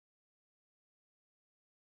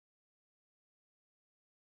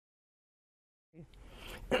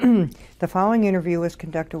The following interview was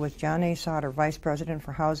conducted with John A. Sautter, Vice President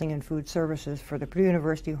for Housing and Food Services for the Purdue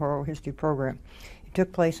University Oral History Program. It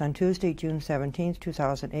took place on Tuesday, June 17,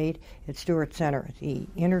 2008 at Stewart Center. The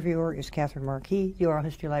interviewer is Katherine Markee, the Oral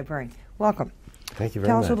History Librarian. Welcome. Thank you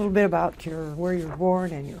very much. Tell us a little bit about where you were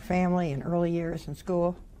born and your family and early years in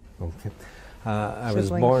school. Okay. I was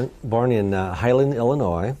born in Highland,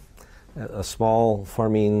 Illinois, a small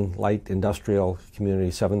farming, light industrial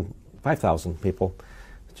community, 5,000 people,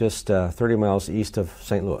 just 30 miles east of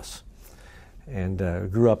St. Louis. And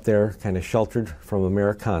grew up there kind of sheltered from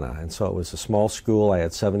Americana. And so it was a small school. I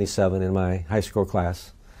had 77 in my high school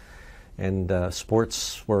class. And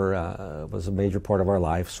sports was a major part of our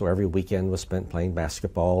life, so every weekend was spent playing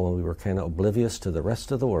basketball, and we were kind of oblivious to the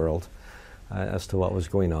rest of the world as to what was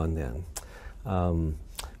going on then.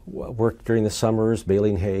 Worked during the summers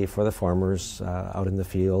baling hay for the farmers out in the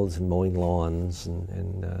fields and mowing lawns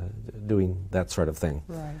and doing that sort of thing.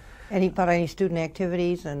 Right. Any student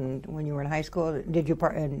activities, and when you were in high school, did you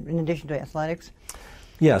in addition to athletics?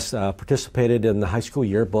 Yes, participated in the high school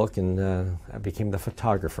yearbook, and I became the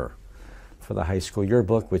photographer for the high school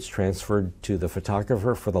yearbook, which transferred to the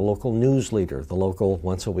photographer for the local news leader, the local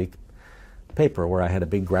once-a-week paper, where I had a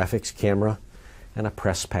big graphics camera and a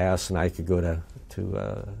press pass, and I could go to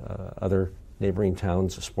other neighboring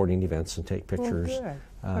towns, sporting events, and take pictures. Oh, good.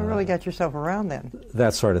 You really got yourself around then.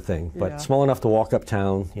 That sort of thing, but small enough to walk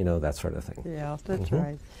uptown, you know, that sort of thing. Yeah, that's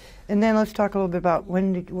right. And then let's talk a little bit about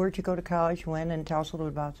where'd you go to college, when, and tell us a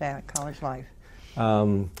little bit about that, college life.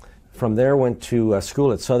 From there, went to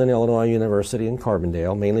school at Southern Illinois University in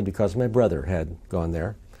Carbondale, mainly because my brother had gone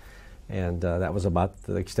there. And that was about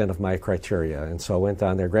the extent of my criteria. And so I went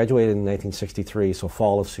down there, graduated in 1963, so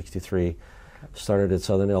fall of '63, started at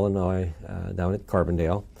Southern Illinois down at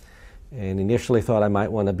Carbondale. And initially thought I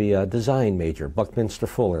might want to be a design major. Buckminster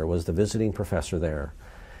Fuller was the visiting professor there.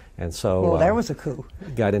 And so well, that was a coup.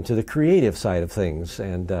 Got into the creative side of things,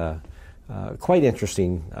 and quite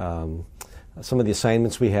interesting. Some of the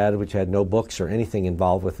assignments we had, which had no books or anything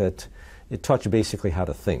involved with it, it taught you basically how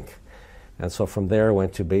to think. And so from there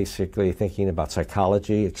went to basically thinking about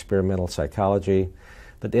psychology, experimental psychology,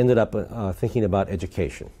 but ended up thinking about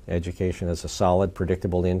education. Education as a solid,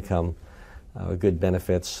 predictable income, good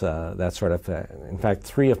benefits, that sort of thing. In fact,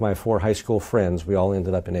 3 of my 4 high school friends, we all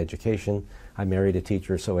ended up in education. I married a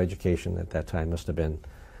teacher, so education at that time must have been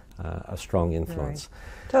a strong influence.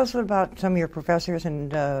 Right. Tell us about some of your professors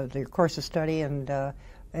and your course of study, and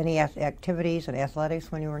any activities and athletics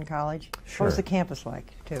when you were in college. Sure. What was the campus like,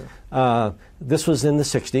 too? This was in the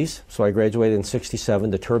 60s, so I graduated in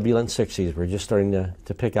 '67, the turbulent 60s. We were just starting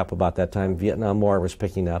to pick up about that time. Vietnam War was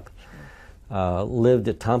picking up. Lived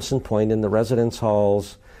at Thompson Point in the residence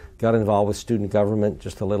halls, got involved with student government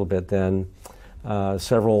just a little bit then.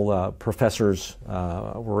 Several professors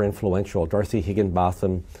were influential. Dorothy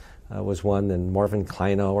Higginbotham was one, and Marvin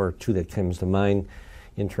Kleinow are 2 that comes to mind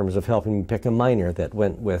in terms of helping me pick a minor that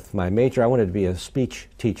went with my major. I wanted to be a speech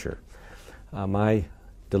teacher. My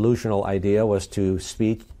delusional idea was to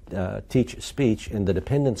teach speech in the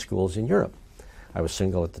dependent schools in Europe. I was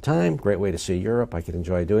single at the time, great way to see Europe. I could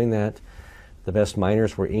enjoy doing that. The best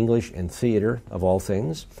minors were English and theater, of all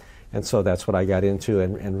things. And so that's what I got into,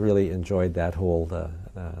 and really enjoyed that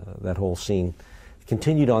whole scene.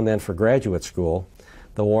 Continued on then for graduate school.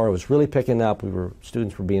 The war was really picking up.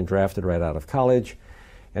 Students were being drafted right out of college.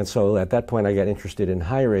 And so at that point I got interested in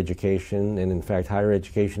higher education, and in fact higher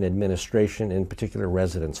education administration, in particular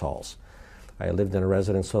residence halls. I lived in a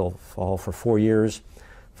residence hall for 4 years.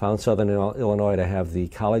 Found Southern Illinois to have the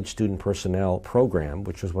college student personnel program,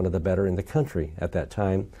 which was one of the better in the country at that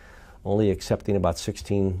time, only accepting about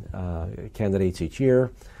 16 candidates each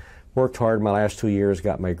year. Worked hard my last 2 years,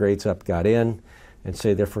 got my grades up, got in, and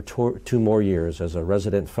stayed there for 2 more years as a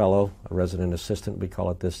resident fellow, a resident assistant, we call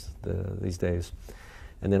it these days,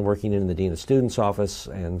 and then working in the Dean of Students office.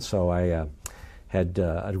 And so I had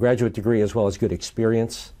a graduate degree as well as good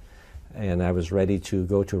experience, and I was ready to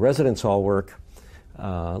go to residence hall work.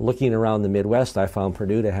 Looking around the Midwest, I found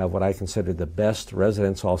Purdue to have what I considered the best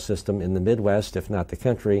residence hall system in the Midwest, if not the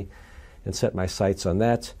country, and set my sights on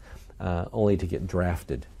that, only to get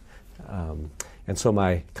drafted. And so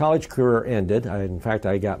my college career ended. In fact,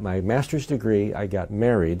 I got my master's degree, I got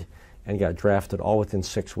married, and got drafted all within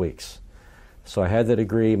 6 weeks. So I had the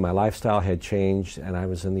degree, my lifestyle had changed, and I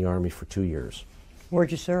was in the Army for 2 years.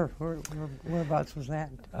 Where'd you serve? Whereabouts was that?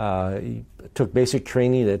 Took basic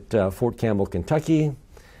training at Fort Campbell, Kentucky,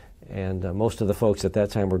 and most of the folks at that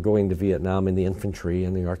time were going to Vietnam in the infantry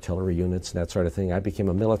and the artillery units and that sort of thing. I became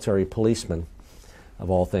a military policeman, of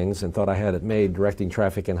all things, and thought I had it made, directing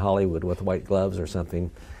traffic in Hollywood with white gloves or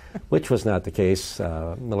something. which was not the case.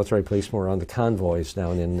 Military policemen were on the convoys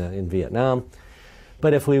down in Vietnam.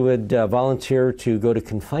 But if we would volunteer to go to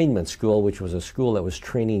confinement school, which was a school that was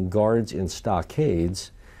training guards in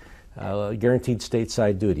stockades, guaranteed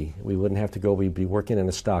stateside duty. We wouldn't have to go, we'd be working in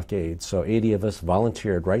a stockade. So 80 of us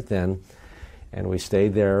volunteered right then, and we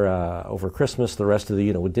stayed there over Christmas. The rest of the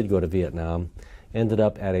unit did go to Vietnam, ended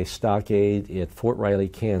up at a stockade at Fort Riley,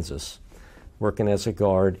 Kansas, working as a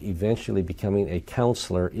guard, eventually becoming a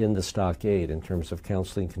counselor in the stockade in terms of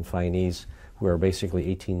counseling confinees who are basically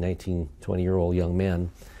 18, 19, 20-year-old young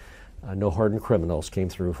men. No hardened criminals came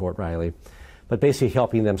through Fort Riley, but basically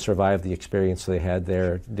helping them survive the experience they had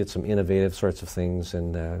there, did some innovative sorts of things,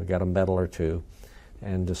 and got a medal or two,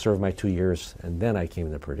 and served my 2 years, and then I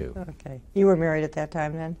came to Purdue. Okay. You were married at that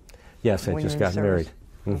time then? Yes, I just got married.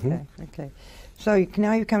 Okay, okay. So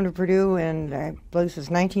now you come to Purdue, and I believe this is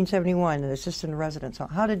 1971, an assistant resident. So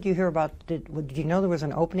how did you hear about, did you know there was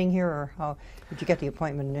an opening here, or how did you get the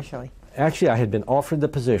appointment initially? Actually, I had been offered the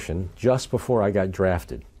position just before I got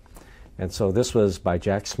drafted. And so this was by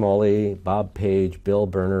Jack Smalley, Bob Page, Bill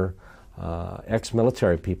Berner,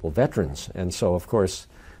 ex-military people, veterans. And so, of course,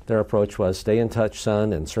 their approach was, stay in touch,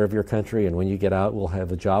 son, and serve your country, and when you get out, we'll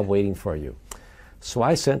have a job waiting for you. So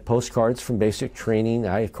I sent postcards from basic training.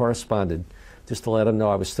 I corresponded just to let them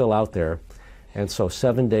know I was still out there. And so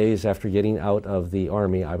 7 days after getting out of the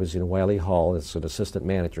Army, I was in Wiley Hall as an assistant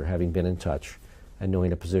manager, having been in touch and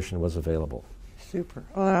knowing a position was available. Super.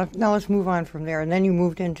 Well, now let's move on from there. And then you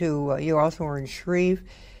moved into, you also were in Shreve,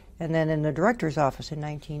 and then in the director's office in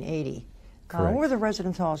 1980. What were the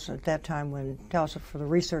residence halls at that time? Tell us, for the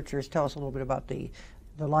researchers, tell us a little bit about the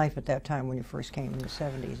life at that time when you first came in the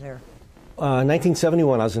 70s there.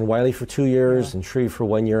 1971, I was in Wiley for 2 years, in Shreve for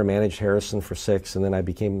 1 year, managed Harrison for 6, and then I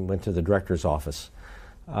went to the director's office.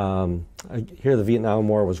 Here the Vietnam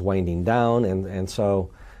War was winding down, and so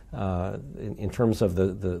in terms of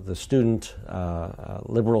the student,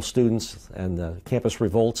 liberal students and the campus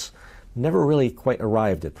revolts, never really quite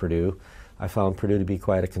arrived at Purdue. I found Purdue to be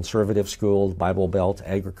quite a conservative school. Bible Belt,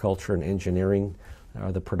 agriculture, and engineering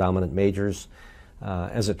are the predominant majors.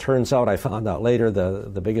 As it turns out, I found out later,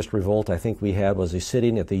 the biggest revolt I think we had was a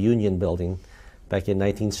sitting at the Union Building back in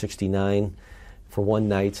 1969 for one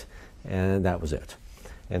night, and that was it.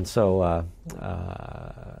 And so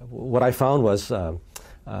what I found was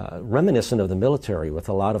reminiscent of the military, with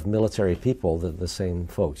a lot of military people, the same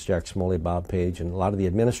folks, Jack Smalley, Bob Page, and a lot of the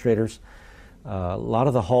administrators. A lot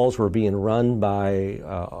of the halls were being run by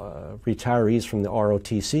retirees from the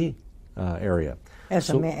ROTC area. As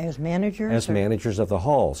managers? As managers of the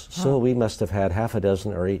halls. Huh. So we must have had half a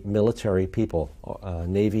dozen or 8 military people,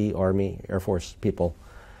 Navy, Army, Air Force people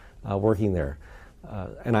working there.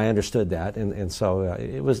 And I understood that, and so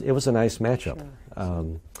it was a nice matchup.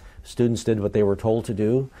 Sure. Students did what they were told to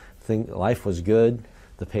do. Life was good.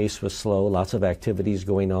 The pace was slow. Lots of activities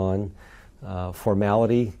going on.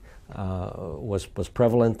 Formality was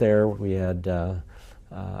prevalent there. We had.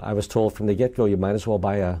 I was told from the get-go, you might as well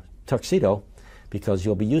buy a tuxedo, because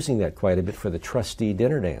you'll be using that quite a bit for the trustee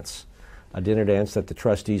dinner dance, a dinner dance that the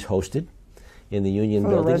trustees hosted in the Union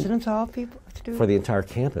Building. For the residence hall people? For the entire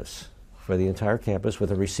campus. For the entire campus,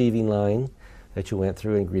 with a receiving line that you went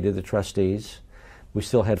through and greeted the trustees. We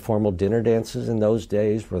still had formal dinner dances in those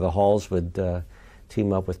days, where the halls would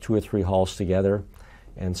team up with 2 or 3 halls together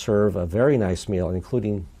and serve a very nice meal,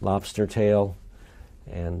 including lobster tail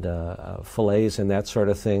and fillets and that sort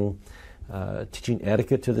of thing. Teaching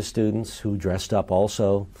etiquette to the students, who dressed up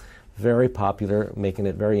also. Very popular, making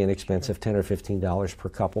it very inexpensive, $10 or $15 per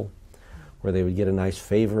couple, where they would get a nice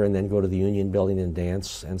favor and then go to the Union Building and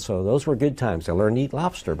dance. And so those were good times. I learned to eat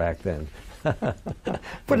lobster back then.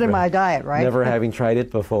 Put it in my diet, right? Never having tried it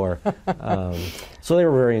before. So they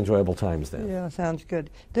were very enjoyable times then. Yeah, sounds good.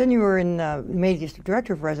 Then you were made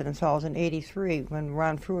director of residence halls in '83 when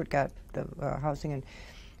Ron Pruitt got the housing. And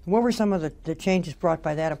what were some of the changes brought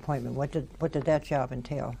by that appointment? What did that job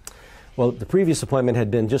entail? Well, the previous appointment had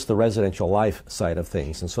been just the residential life side of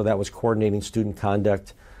things, and so that was coordinating student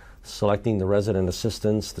conduct, selecting the resident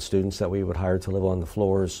assistants, the students that we would hire to live on the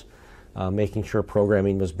floors, making sure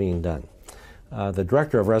programming was being done. The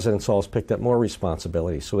director of residence halls picked up more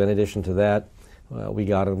responsibility, so in addition to that, we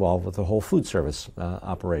got involved with the whole food service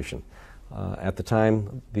operation. At the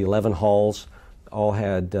time, the 11 halls all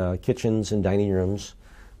had kitchens and dining rooms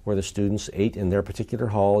where the students ate in their particular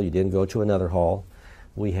hall. You didn't go to another hall.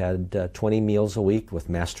 We had 20 meals a week with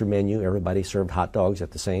master menu. Everybody served hot dogs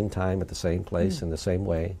at the same time, at the same place, in the same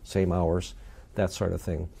way, same hours, that sort of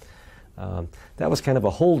thing. That was kind of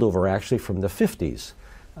a holdover, actually, from the 50s.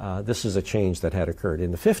 This is a change that had occurred.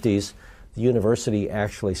 In the 50s, the university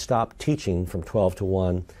actually stopped teaching from 12 to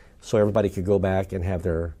 1 so everybody could go back and have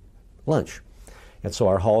their lunch. And so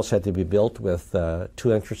our halls had to be built with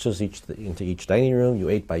 2 entrances into each dining room. You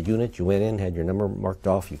ate by unit. You went in, had your number marked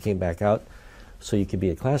off. You came back out, so you could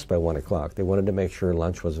be at class by 1 o'clock. They wanted to make sure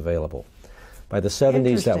lunch was available. By the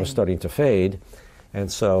 70s, that was starting to fade,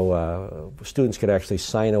 and so students could actually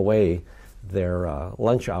sign away their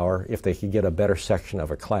lunch hour if they could get a better section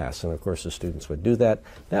of a class. And of course, the students would do that.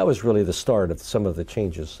 That was really the start of some of the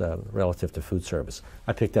changes relative to food service.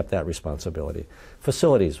 I picked up that responsibility.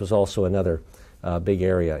 Facilities was also another big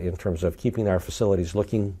area in terms of keeping our facilities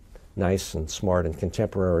looking nice and smart and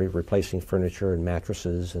contemporary, replacing furniture and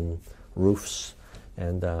mattresses and roofs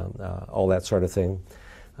and all that sort of thing.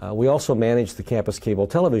 We also managed the campus cable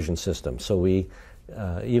television system. So we,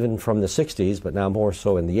 even from the 60s, but now more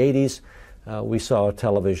so in the 80s, we saw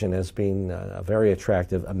television as being a very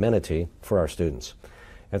attractive amenity for our students.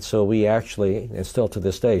 And so we actually, and still to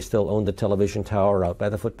this day, still own the television tower out by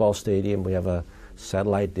the football stadium. We have a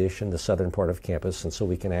satellite dish in the southern part of campus, and so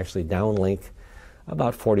we can actually downlink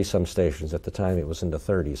about 40-some stations. At the time, it was in the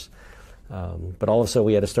 30s. But all of a sudden,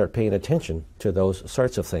 we had to start paying attention to those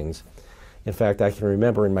sorts of things. In fact, I can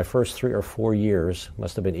remember in my first 3 or 4 years,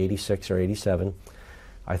 must have been 86 or 87,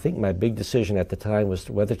 I think my big decision at the time was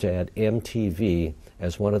whether to add MTV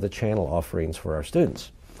as one of the channel offerings for our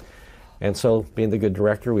students. And so, being the good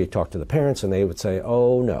director, we talked to the parents, and they would say,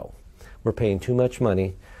 oh no, we're paying too much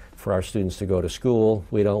money for our students to go to school.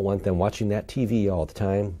 We don't want them watching that TV all the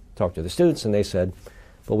time. Talked to the students, and they said,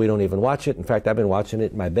 but we don't even watch it. In fact, I've been watching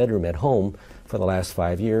it in my bedroom at home for the last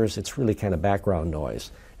 5 years. It's really kind of background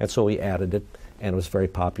noise. And so we added it, and it was very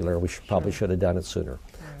popular. We probably should have done it sooner.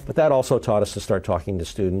 But that also taught us to start talking to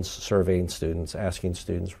students, surveying students, asking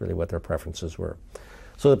students really what their preferences were.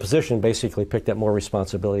 So the position basically picked up more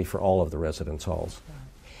responsibility for all of the residence halls.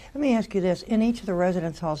 Let me ask you this: in each of the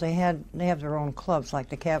residence halls, they have their own clubs, like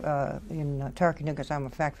the in Tarkington, because I'm a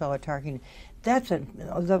fact fellow at Tarkington.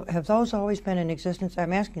 Have those always been in existence?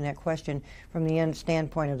 I'm asking that question from the end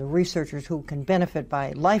standpoint of the researchers who can benefit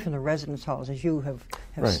by life in the residence halls, as you have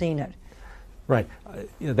seen it. Right.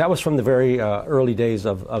 That was from the very early days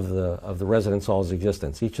of the residence hall's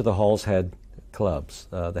existence. Each of the halls had clubs.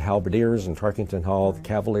 The Halberdiers in Tarkington Hall, the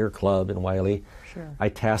Cavalier Club in Wiley,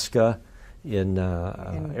 Itasca in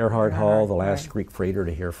Earhart Hall, the last Greek freighter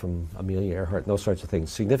to hear from Amelia Earhart, those sorts of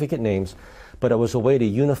things. Significant names, but it was a way to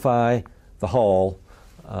unify the hall,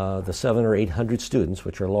 the 700 or 800 students,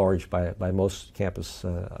 which are large by most campus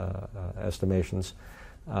estimations,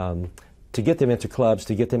 to get them into clubs,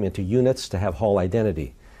 to get them into units, to have hall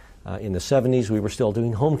identity. In the 70s, we were still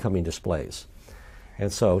doing homecoming displays.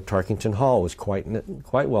 And so Tarkington Hall was quite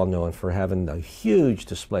well known for having the huge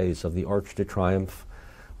displays of the Arch de Triomphe,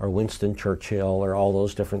 or Winston Churchill, or all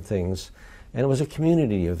those different things. And it was a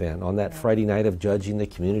community event. On that Friday night of judging, the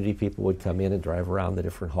community people would come in and drive around the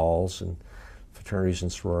different halls and fraternities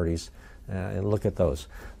and sororities and look at those.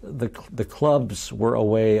 The clubs were a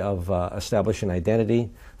way of establishing identity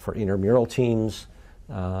for intramural teams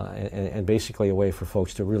and basically a way for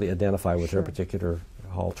folks to really identify with their particular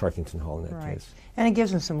hall, Tarkington Hall in that case. And it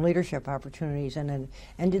gives them some leadership opportunities. And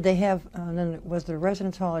did they have, then was the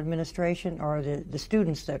residence hall administration or the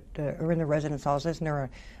students that are in the residence halls, isn't there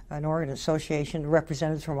an association,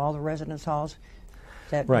 representatives from all the residence halls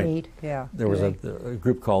that meet? Yeah. There was a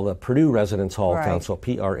group called the Purdue Residence Hall Council,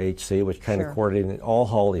 PRHC, which kind of coordinated all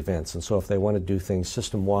hall events. And so if they want to do things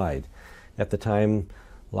system-wide, at the time,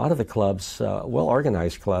 a lot of the clubs,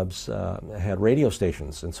 well-organized clubs, had radio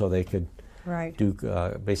stations, and so they could do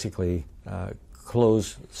basically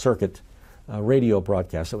closed-circuit radio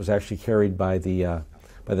broadcast that was actually carried by the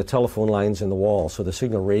telephone lines in the wall. So the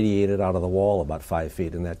signal radiated out of the wall about 5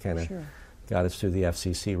 feet, and that kind of got us through the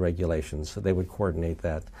FCC regulations. So they would coordinate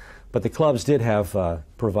that. But the clubs did have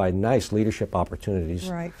provide nice leadership opportunities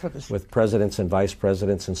with presidents and vice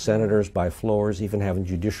presidents and senators by floors, even having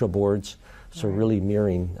judicial boards. So really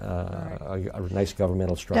mirroring a nice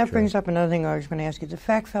governmental structure. That brings up another thing I was going to ask you. The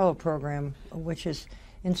Fact Fellow program, which is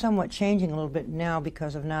in somewhat changing a little bit now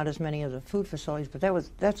because of not as many of the food facilities, but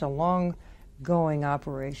that's a long-going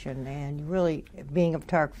operation, and really being a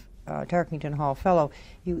Tarkington Hall Fellow,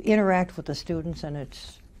 you interact with the students, and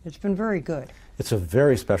it's been very good. It's a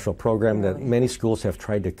very special program that many schools have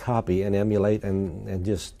tried to copy and emulate and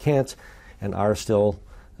just can't, and are still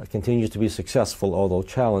continues to be successful, although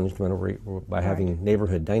challenged by having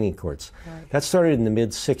neighborhood dining courts. That started in the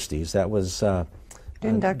mid-'60s. That was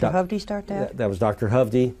didn't Dr. Hovde start that? That was Dr.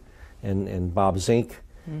 Hovde and Bob Zink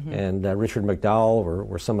and Richard McDowell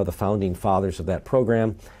were some of the founding fathers of that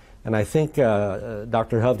program. And I think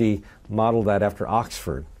Dr. Hovde modeled that after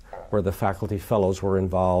Oxford, where the faculty fellows were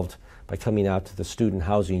involved by coming out to the student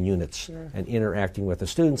housing units and interacting with the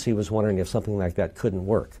students. He was wondering if something like that couldn't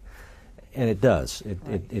work. And it does.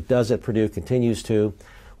 It does at Purdue, continues to.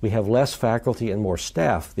 We have less faculty and more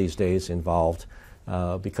staff these days involved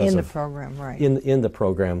because in the program, right? In the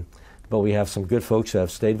program, but we have some good folks who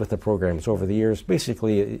have stayed with the programs over the years.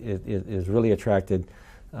 Basically, it has really attracted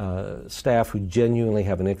staff who genuinely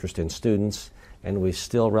have an interest in students, and we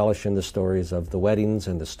still relish in the stories of the weddings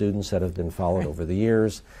and the students that have been followed over the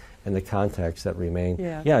years and the contacts that remain.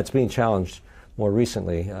 Yeah, it's being challenged more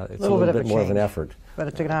recently. It's a little bit more of an effort. But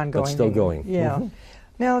it's an ongoing but still thing. Going. Yeah.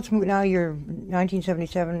 Now you're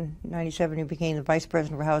 1977, 97, you became the Vice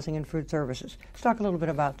President for Housing and Food Services. Let's talk a little bit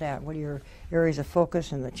about that. What are your areas of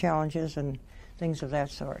focus and the challenges and things of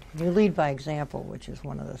that sort? You lead by example, which is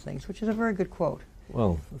one of the things, which is a very good quote.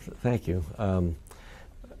 Well, thank you.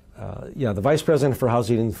 Yeah, the Vice President for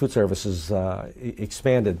Housing and Food Services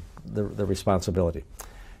expanded the responsibility.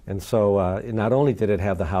 And so not only did it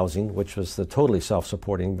have the housing, which was the totally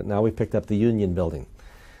self-supporting, but now we picked up the union building,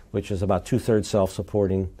 which is about 2/3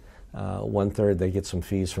 self-supporting, 1/3 they get some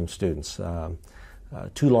fees from students.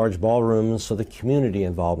 2 large ballrooms, so the community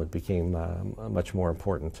involvement became much more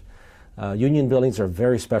important. Union buildings are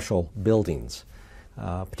very special buildings,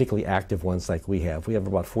 particularly active ones like we have. We have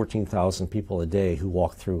about 14,000 people a day who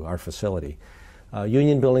walk through our facility.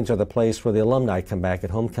 Union buildings are the place where the alumni come back at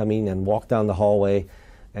homecoming and walk down the hallway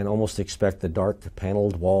and almost expect the dark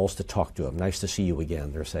paneled walls to talk to them. Nice to see you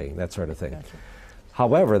again, they're saying, that sort of thing. Gotcha.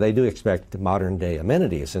 However, they do expect modern day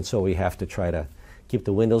amenities, and so we have to try to keep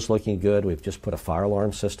the windows looking good. We've just put a fire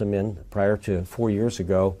alarm system in. Prior to 4 years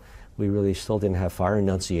ago, we really still didn't have fire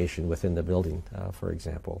enunciation within the building, for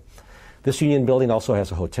example. This union building also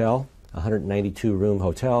has a hotel, a 192-room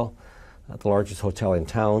hotel, the largest hotel in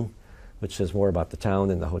town, which says more about the town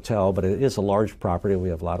than the hotel, but it is a large property. We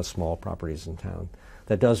have a lot of small properties in town.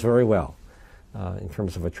 That does very well in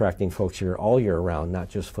terms of attracting folks here all year round, not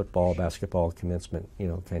just football, basketball, commencement,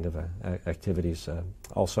 kind of activities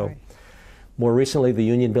also. Right. More recently, the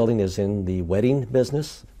union building is in the wedding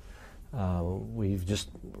business. We've just,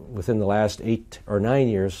 within the last 8 or 9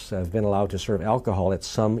 years, have been allowed to serve alcohol at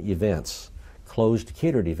some events, closed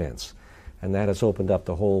catered events, and that has opened up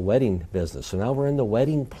the whole wedding business. So now we're in the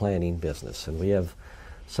wedding planning business, and we have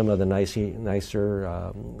some of the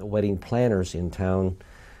nicer wedding planners in town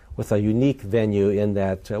with a unique venue in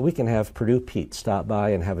that we can have Purdue Pete stop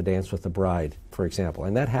by and have a dance with the bride, for example,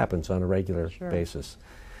 and that happens on a regular basis.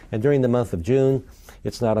 And during the month of June,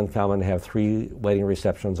 it's not uncommon to have 3 wedding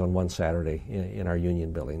receptions on one Saturday in our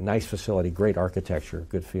union building. Nice facility, great architecture,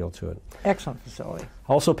 good feel to it. Excellent facility.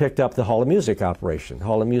 Also picked up the Hall of Music operation.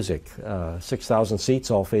 Hall of Music, 6,000 seats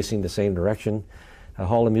all facing the same direction.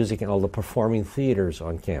 Hall of Music and all the performing theaters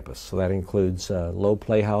on campus. So that includes Loeb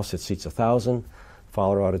Playhouse that seats 1,000,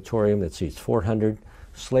 Fowler Auditorium that seats 400,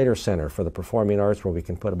 Slater Center for the Performing Arts where we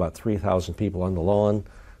can put about 3,000 people on the lawn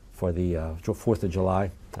for the 4th of July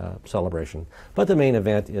celebration. But the main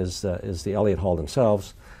event is the Elliott Hall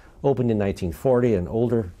themselves. Opened in 1940, an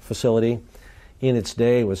older facility. In its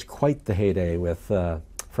day, it was quite the heyday with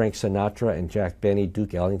Frank Sinatra and Jack Benny,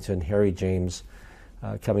 Duke Ellington, Harry James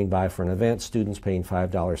coming by for an event, students paying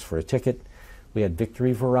 $5 for a ticket. We had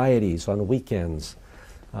victory varieties on weekends,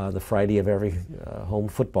 the Friday of every home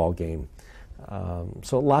football game.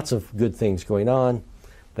 So lots of good things going on.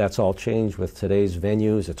 That's all changed with today's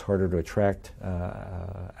venues. It's harder to attract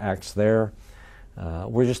acts there.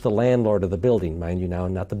 We're just the landlord of the building, mind you now,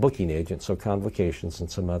 not the booking agent, so Convocations and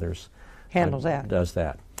some others does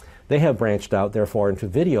that. They have branched out, therefore, into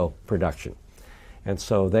video production. And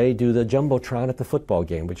so they do the Jumbotron at the football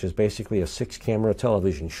game, which is basically a 6-camera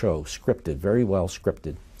television show, scripted, very well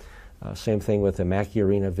scripted. Same thing with the Mackey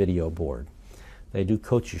Arena video board. They do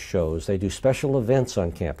coaches shows. They do special events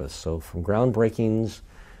on campus, so from groundbreakings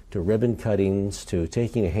to ribbon cuttings to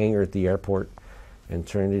taking a hangar at the airport and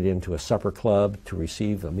turning it into a supper club to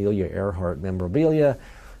receive Amelia Earhart memorabilia.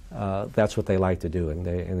 That's what they like to do, and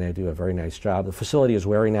they do a very nice job. The facility is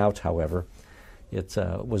wearing out, however. It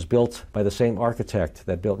was built by the same architect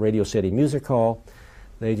that built Radio City Music Hall.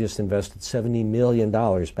 They just invested $70 million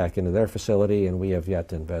back into their facility, and we have yet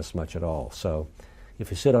to invest much at all. So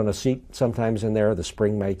if you sit on a seat sometimes in there, the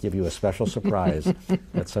spring might give you a special surprise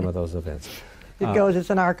at some of those events. It's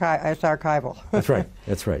an archive. It's archival. That's right.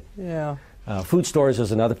 That's right. Yeah. Food stores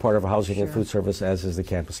is another part of housing and food service, as is the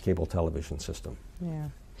campus cable television system. Yeah.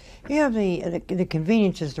 You have the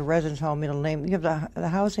conveniences, the residence hall middle name. You have the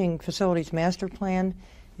housing facilities master plan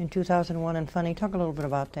in 2001 and funding. Talk a little bit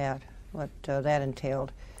about that, what that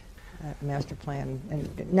entailed, that master plan.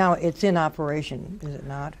 And now it's in operation, is it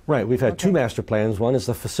not? Right. We've had 2 master plans. One is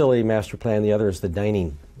the facility master plan. The other is the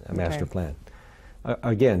dining master plan.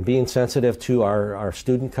 Again, being sensitive to our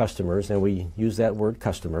student customers, and we use that word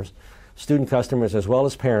customers, student customers as well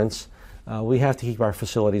as parents, we have to keep our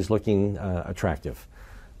facilities looking attractive.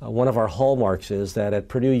 One of our hallmarks is that at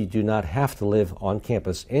Purdue you do not have to live on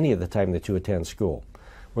campus any of the time that you attend school.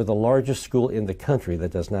 We're the largest school in the country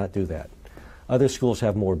that does not do that. Other schools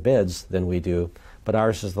have more beds than we do, but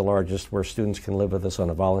ours is the largest where students can live with us on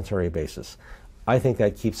a voluntary basis. I think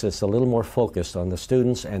that keeps us a little more focused on the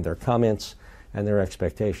students and their comments and their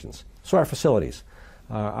expectations. So our facilities.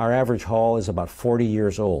 Our average hall is about 40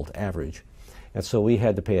 years old, average. And so we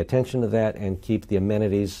had to pay attention to that and keep the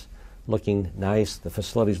amenities looking nice, the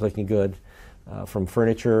facilities looking good, from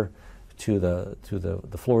furniture to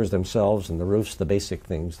the floors themselves and the roofs, the basic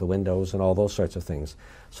things, the windows and all those sorts of things.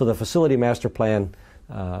 So the facility master plan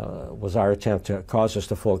was our attempt to cause us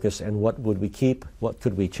to focus and what would we keep, what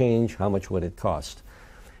could we change, how much would it cost.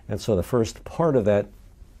 And so the first part of that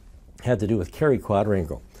had to do with Cary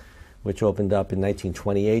Quadrangle, which opened up in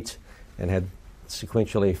 1928 and had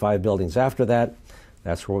sequentially 5 buildings after that.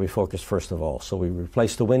 That's where we focused first of all. So we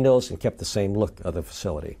replaced the windows and kept the same look of the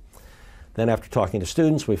facility. Then after talking to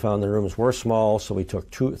students, we found the rooms were small, so we took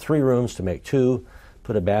 3 rooms to make 2,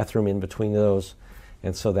 put a bathroom in between those,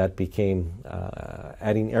 and so that became,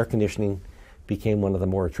 adding air conditioning became one of the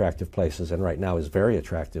more attractive places, and right now is very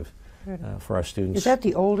attractive for our students. Is that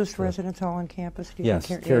the oldest residence hall on campus? Do you yes,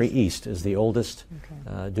 think Cary East is the oldest.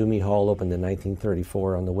 Okay. Dumie Hall opened in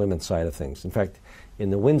 1934 on the women's side of things. In fact, in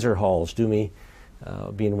the Windsor halls, Dumie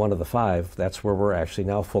being one of the 5, that's where we're actually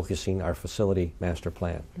now focusing our facility master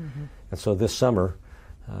plan. Mm-hmm. And so this summer,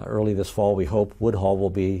 early this fall, we hope Wood Hall will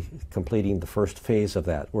be completing the first phase of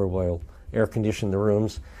that, where we'll air condition the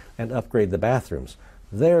rooms and upgrade the bathrooms.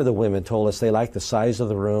 There, the women told us they liked the size of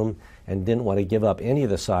the room and didn't want to give up any of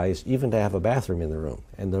the size, even to have a bathroom in the room.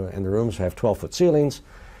 And the rooms have 12-foot ceilings,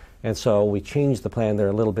 and so we changed the plan there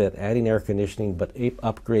a little bit, adding air conditioning, but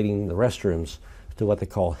upgrading the restrooms to what they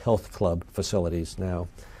call health club facilities now,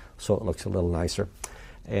 so it looks a little nicer.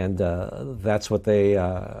 And that's what they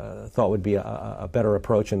thought would be a better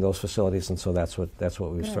approach in those facilities, and so that's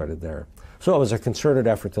what we've started there. So it was a concerted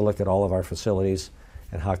effort to look at all of our facilities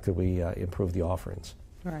and how could we improve the offerings.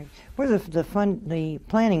 Right. Well, the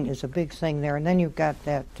planning is a big thing there, and then you've got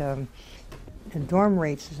that. And dorm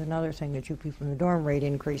rates is another thing that you people in the dorm rate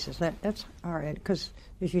increases. That's all right, because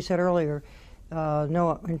as you said earlier,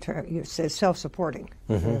 it's self-supporting,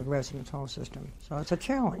 the residence hall system. So it's a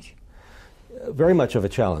challenge. Very much of a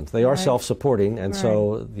challenge. They are self-supporting, and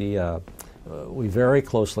so we very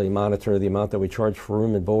closely monitor the amount that we charge for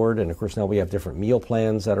room and board, and of course now we have different meal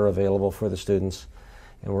plans that are available for the students,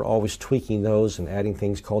 and we're always tweaking those and adding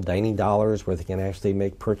things called dining dollars where they can actually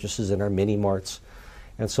make purchases in our mini marts.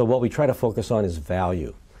 And so what we try to focus on is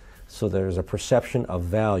value. So there's a perception of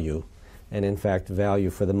value, and in fact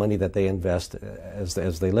value for the money that they invest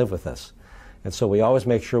as they live with us. And so we always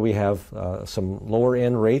make sure we have some lower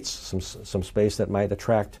end rates, some space that might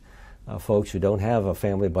attract folks who don't have a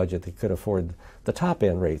family budget that could afford the top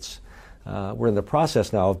end rates. We're in the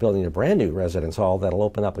process now of building a brand new residence hall that'll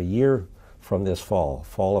open up a year from this fall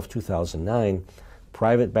of 2009.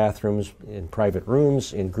 Private bathrooms in private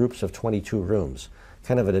rooms in groups of 22 rooms.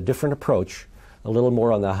 Kind of at a different approach, a little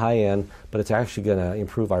more on the high end, but it's actually going to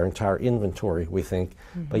improve our entire inventory, we think,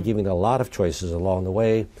 by giving a lot of choices along the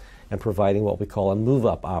way and providing what we call a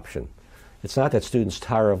move-up option. It's not that students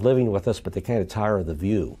tire of living with us, but they kind of tire of the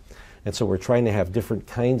view. And so we're trying to have different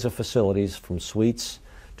kinds of facilities, from suites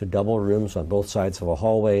to double rooms on both sides of a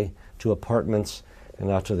hallway to apartments, and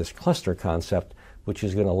now to this cluster concept, which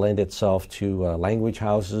is going to lend itself to language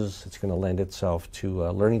houses. It's going to lend itself to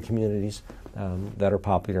learning communities that are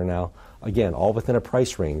popular now. Again, all within a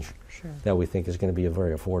price range that we think is going to be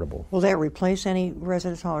very affordable. Will that replace any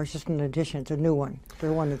residence hall, or is just an addition? It's a new one,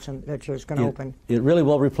 the one that's going to open? It really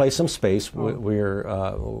will replace some space. We're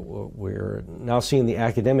now seeing the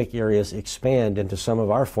academic areas expand into some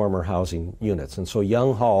of our former housing units. And so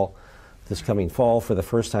Young Hall, this coming fall, for the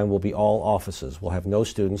first time, will be all offices. We'll have no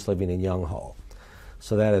students living in Young Hall.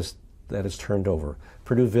 So that is turned over.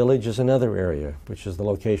 Purdue Village is another area, which is the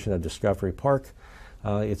location of Discovery Park.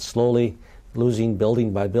 It's slowly losing,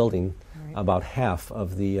 building by building, about half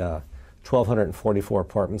of the 1,244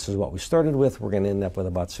 apartments is what we started with. We're going to end up with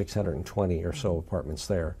about 620 or so apartments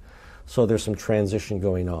there. So there's some transition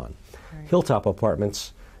going on. Hilltop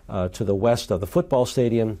Apartments to the west of the football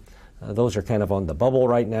stadium, those are kind of on the bubble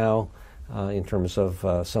right now in terms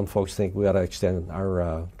of some folks think we ought to extend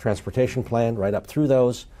our transportation plan right up through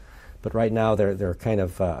those. But right now they're kind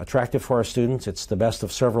of attractive for our students. It's the best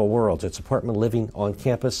of several worlds. It's apartment living on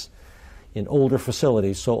campus. in older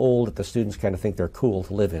facilities, so old that the students kind of think they're cool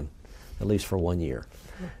to live in, at least for 1 year.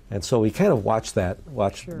 And so we kind of watch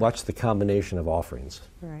the combination of offerings.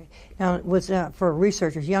 Right. Now, was for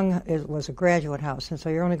researchers, Young was a graduate house, and so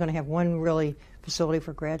you're only going to have one really facility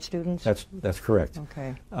for grad students? That's correct.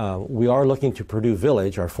 Okay. We are looking to Purdue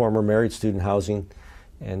Village, our former married student housing,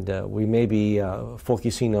 and we may be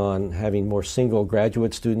focusing on having more single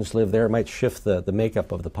graduate students live there. It might shift the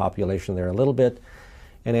makeup of the population there a little bit.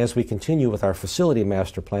 And as we continue with our facility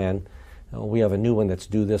master plan, we have a new one that's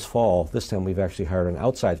due this fall. This time we've actually hired an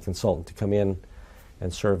outside consultant to come in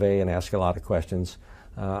and survey and ask a lot of questions.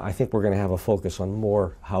 I think we're going to have a focus on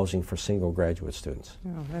more housing for single graduate students.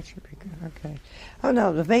 Oh, that should be good. Okay. Oh,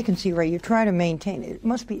 no, the vacancy rate, you try to maintain,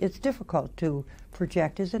 it's difficult to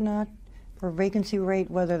project, is it not? For vacancy rate,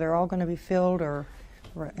 whether they're all going to be filled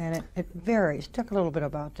and it varies. Talk a little bit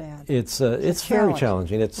about that. It's very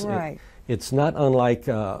challenging. It's not unlike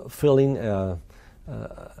filling a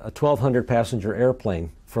 1,200 passenger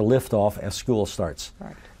airplane for liftoff as school starts.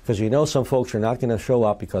 Right. Because you know some folks are not going to show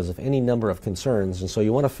up because of any number of concerns, and so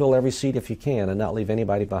you want to fill every seat if you can and not leave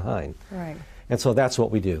anybody behind. Right. And so that's what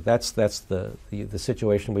we do. That's the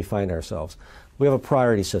situation we find ourselves. We have a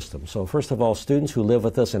priority system. So first of all, students who live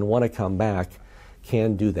with us and want to come back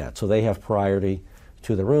can do that. So they have priority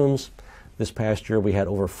to the rooms. This past year we had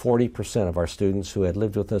over 40% of our students who had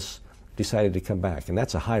lived with us decided to come back, and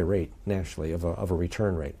that's a high rate nationally of a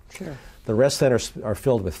return rate. Sure. The rest then are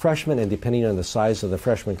filled with freshmen, and depending on the size of the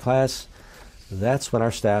freshman class, that's when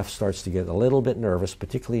our staff starts to get a little bit nervous,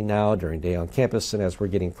 particularly now during day on campus and as we're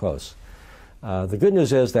getting close. The good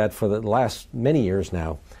news is that for the last many years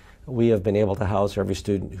now, we have been able to house every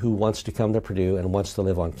student who wants to come to Purdue and wants to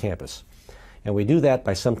live on campus. And we do that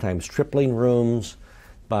by sometimes tripling rooms,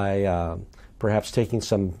 by perhaps taking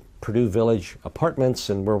some Purdue Village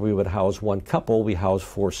apartments, and where we would house one couple, we house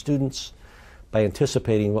 4 students by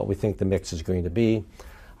anticipating what we think the mix is going to be.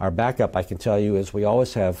 Our backup, I can tell you, is we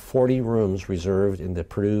always have 40 rooms reserved in the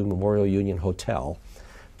Purdue Memorial Union Hotel,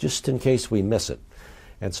 just in case we miss it.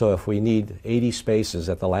 And so if we need 80 spaces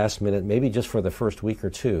at the last minute, maybe just for the first week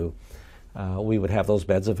or two, we would have those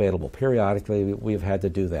beds available. Periodically, we've had to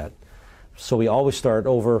do that. So we always start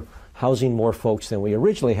over housing more folks than we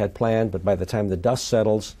originally had planned, but by the time the dust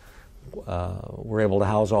settles, we're able to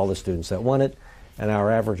house all the students that want it, and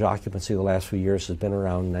our average occupancy the last few years has been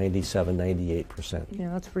around 97, 98%. Yeah,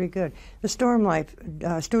 that's pretty good. The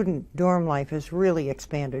student dorm life has really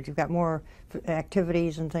expanded. You've got more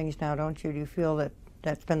activities and things now, don't you? Do you feel that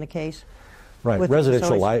that's been the case? Right,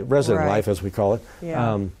 resident life, as we call it.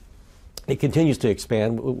 Yeah. It continues to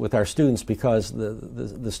expand with our students because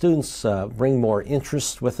the students bring more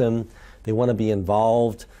interest with them. They want to be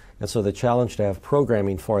involved. And so the challenge to have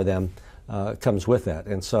programming for them comes with that.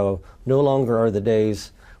 And so no longer are the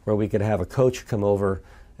days where we could have a coach come over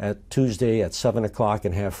at Tuesday at 7 o'clock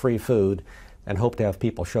and have free food and hope to have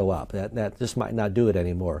people show up. That just might not do it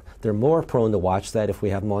anymore. They're more prone to watch that if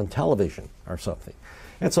we have them on television or something.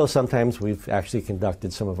 And so sometimes we've actually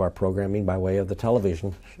conducted some of our programming by way of the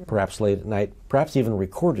television, sure, perhaps late at night, perhaps even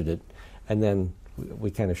recorded it, and then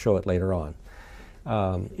we kind of show it later on.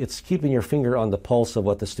 It's keeping your finger on the pulse of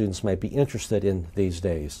what the students might be interested in these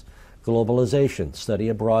days. Globalization, study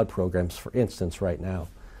abroad programs, for instance, right now,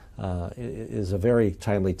 is a very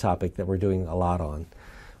timely topic that we're doing a lot on.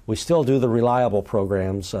 We still do the reliable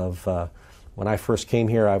programs of, when I first came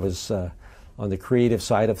here, I was on the creative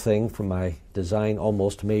side of things from my design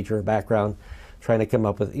almost major background, trying to come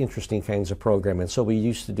up with interesting kinds of programming. So we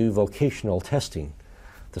used to do vocational testing.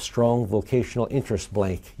 The strong vocational interest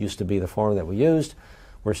blank used to be the form that we used,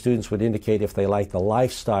 where students would indicate if they liked the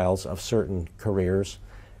lifestyles of certain careers,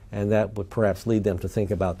 and that would perhaps lead them to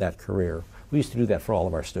think about that career. We used to do that for all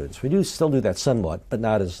of our students. We do still do that somewhat, but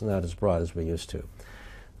not as broad as we used to.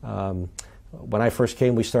 When I first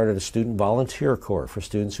came, we started a student volunteer corps for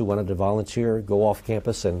students who wanted to volunteer, go off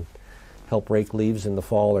campus and help rake leaves in the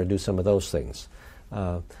fall or do some of those things.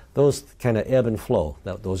 Those kind of ebb and flow.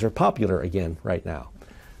 Those are popular again right now.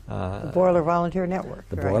 The Boiler Volunteer Network.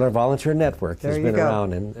 The Boiler Volunteer Network has been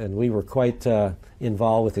around, and we were quite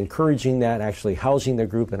involved with encouraging that, actually housing the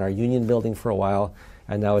group in our union building for a while,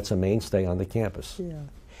 and now it's a mainstay on the campus. Yeah.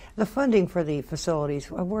 The funding for the facilities,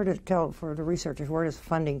 for the researchers, where does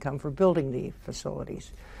funding come for building the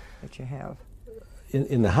facilities that you have?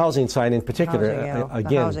 In the housing side in particular, again,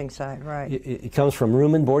 the housing side, right. It comes from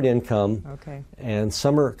room and board income, okay, and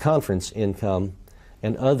summer conference income,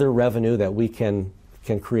 and other revenue that we can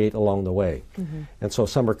create along the way. Mm-hmm. And so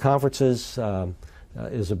summer conferences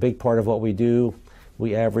is a big part of what we do.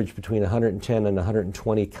 We average between 110 and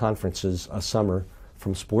 120 conferences a summer,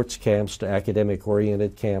 from sports camps to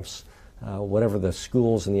academic-oriented camps whatever the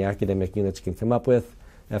schools and the academic units can come up with.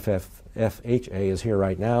 FHA is here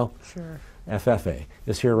right now. Sure. FFA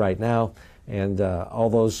is here right now, and all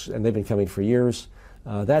those, and they've been coming for years.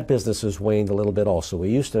 That business has waned a little bit also. We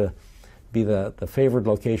used to be the favored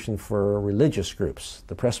location for religious groups.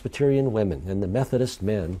 The Presbyterian women and the Methodist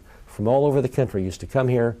men from all over the country used to come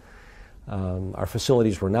here. Our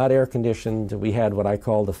facilities were not air conditioned. We had what I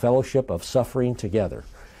call the fellowship of suffering together,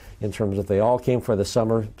 in terms of they all came for the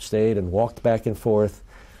summer, stayed, and walked back and forth.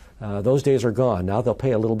 Those days are gone. Now they'll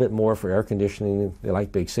pay a little bit more for air conditioning. They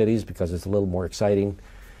like big cities because it's a little more exciting.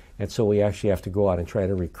 And so we actually have to go out and try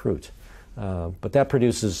to recruit. But that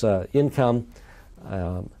produces income,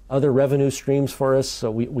 other revenue streams for us.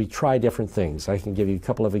 So we try different things. I can give you a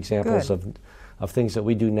couple of examples of things that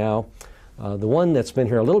we do now. The one that's been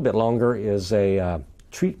here a little bit longer is a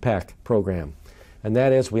treat pack program. And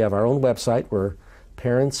that is, we have our own website where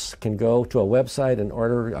parents can go to a website and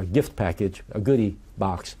order a gift package, a goodie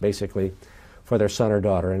box, basically, for their son or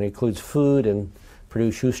daughter. And it includes food and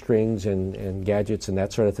Purdue shoestrings and gadgets and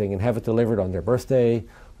that sort of thing, and have it delivered on their birthday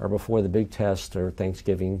or before the big test or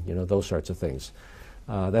Thanksgiving, you know, those sorts of things.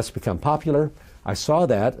 That's become popular. I saw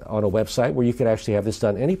that on a website where you could actually have this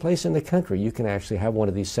done any place in the country. You can actually have one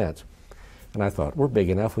of these sent. And I thought, we're big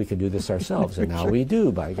enough, we could do this ourselves. And now we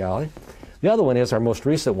do, by golly. The other one is, our most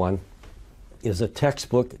recent one, is a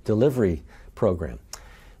textbook delivery program.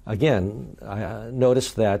 Again, I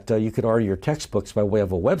noticed that you could order your textbooks by way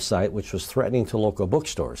of a website, which was threatening to local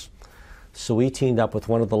bookstores. So we teamed up with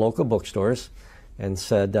one of the local bookstores and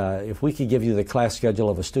said, if we could give you the class schedule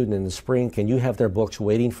of a student in the spring, can you have their books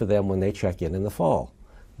waiting for them when they check in the fall?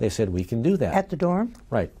 They said, we can do that. At the dorm?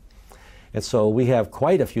 Right. And so we have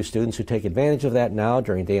quite a few students who take advantage of that now.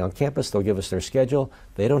 During day on campus, they'll give us their schedule.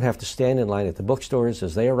 They don't have to stand in line at the bookstores.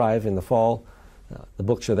 As they arrive in the fall, the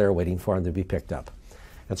books are there waiting for them to be picked up.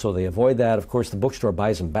 And so they avoid that. Of course, the bookstore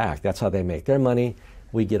buys them back. That's how they make their money.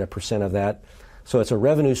 We get a % of that. So it's a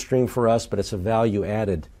revenue stream for us, but it's a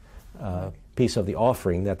value-added piece of the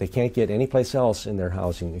offering that they can't get anyplace else in their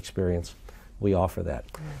housing experience. We offer that.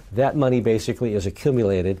 That money basically is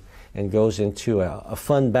accumulated and goes into a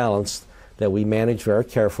fund balance that we manage very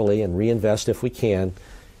carefully and reinvest if we can,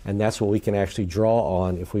 and that's what we can actually draw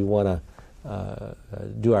on if we want to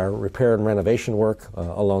do our repair and renovation work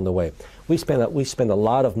along the way. We spend a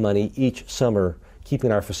lot of money each summer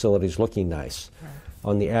keeping our facilities looking nice,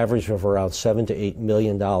 on the average of around $7 to $8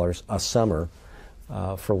 million a summer,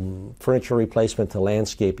 from furniture replacement to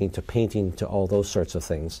landscaping to painting to all those sorts of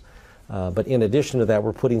things. But in addition to that,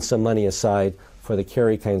 we're putting some money aside for the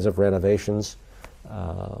Cary kinds of renovations,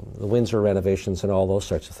 the Windsor renovations, and all those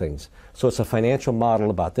sorts of things. So it's a financial model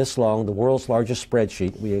about this long, the world's largest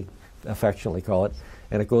spreadsheet, we affectionately call it,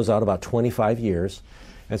 and it goes out about 25 years.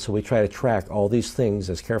 And so we try to track all these things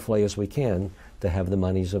as carefully as we can to have the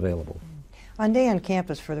monies available. On day on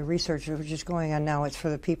campus, for the research which is going on now, it's for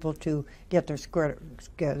the people to get their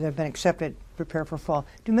they've been accepted, prepare for fall.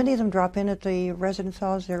 Do many of them drop in at the residence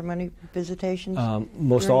halls? There are many visitations?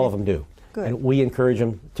 Most all of them do. Good. And we encourage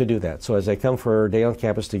them to do that. So as they come for day on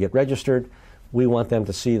campus to get registered, we want them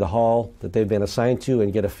to see the hall that they've been assigned to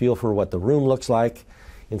and get a feel for what the room looks like.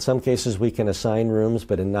 In some cases we can assign rooms,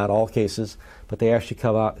 but in not all cases. But they actually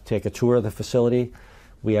come out, take a tour of the facility.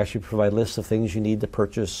 We actually provide lists of things you need to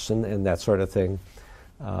purchase and that sort of thing.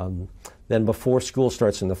 Then before school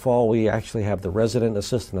starts in the fall, we actually have the resident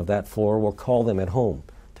assistant of that floor. We'll call them at home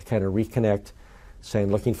to kind of reconnect,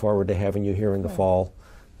 saying, looking forward to having you here in the fall.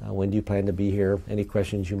 When do you plan to be here? Any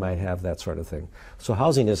questions you might have, that sort of thing. So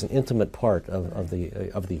housing is an intimate part of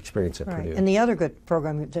the experience at Purdue. And the other good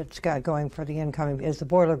program that's got going for the incoming is the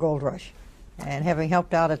Boiler Gold Rush. And having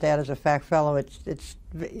helped out at that as a FAC fellow,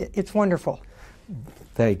 it's wonderful.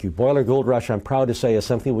 Thank you. Boiler Gold Rush, I'm proud to say, is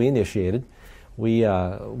something we initiated. We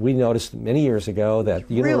noticed many years ago that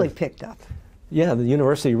the really picked up. Yeah, the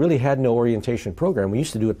university really had no orientation program. We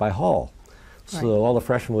used to do it by hall. So all the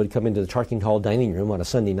freshmen would come into the Tarking Hall dining room on a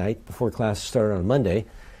Sunday night before class started on Monday,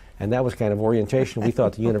 and that was kind of orientation. We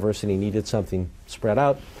thought the university needed something spread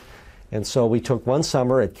out, and so we took one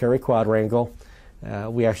summer at Cary Quadrangle.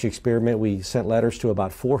 We actually experimented. We sent letters to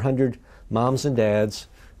about 400 moms and dads.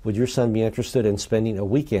 Would your son be interested in spending a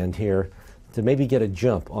weekend here to maybe get a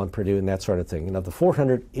jump on Purdue and that sort of thing? And of the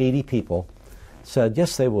 480 people said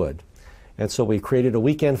yes, they would. And so we created a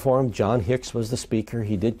weekend for him. John Hicks was the speaker.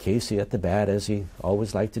 He did Casey at the bat, as he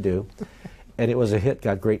always liked to do. And it was a hit,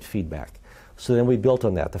 got great feedback. So then we built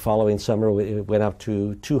on that. The following summer, it went up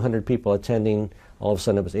to 200 people attending. All of a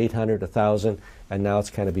sudden, it was 800, 1,000. And now it's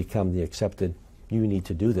kind of become the accepted, you need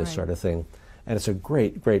to do this sort of thing. And it's a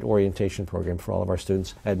great, great orientation program for all of our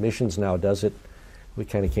students. Admissions now does it. Yeah. We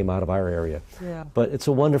kind of came out of our area. Yeah. But it's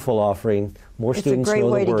a wonderful offering. More students know the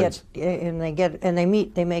words. It's a great way to get, and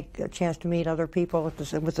they make a chance to meet other people with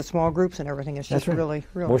the small groups and everything. It's just really.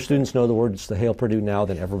 More students know the words to Hail Purdue now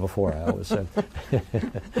than ever before, I always said.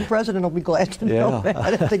 The president will be glad to know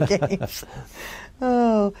that at the games.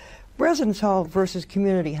 Oh, Residence Hall versus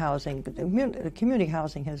community housing. The community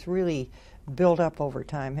housing has really built up over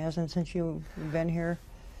time, hasn't it, since you've been here?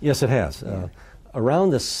 Yes, it has. Yeah. Around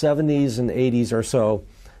the 70s and 80s or so,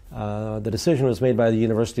 the decision was made by the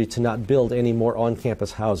university to not build any more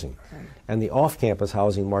on-campus housing. Right. And the off-campus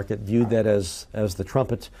housing market viewed that as the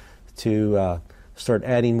trumpet to start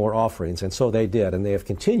adding more offerings. And so they did, and they have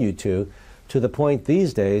continued to the point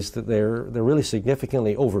these days that they're really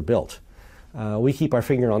significantly overbuilt. We keep our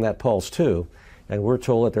finger on that pulse too, and we're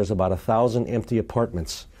told that there's about 1,000 empty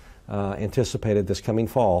apartments anticipated this coming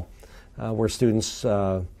fall, where students,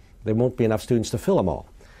 there won't be enough students to fill them all.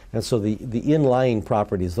 And so the inline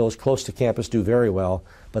properties, those close to campus, do very well,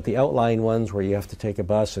 but the outlying ones where you have to take a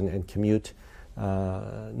bus and commute,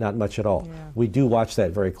 not much at all. Yeah. We do watch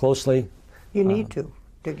that very closely. You need to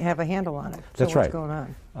have a handle on it. That's what's right. going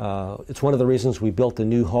on. It's one of the reasons we built the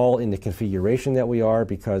new hall in the configuration that we are,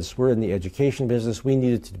 because we're in the education business. We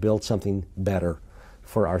needed to build something better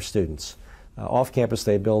for our students. Off campus,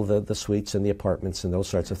 they build the suites and the apartments and those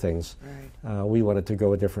sorts of things. Right. We wanted to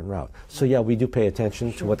go a different route. So yeah, we do pay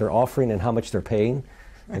attention to what they're offering and how much they're paying.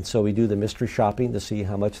 And so we do the mystery shopping to see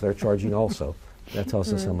how much they're charging also. That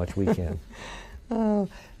tells us how much we can. Well,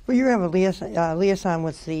 you have a liaison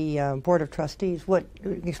with the Board of Trustees.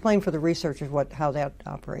 Explain for the researchers how that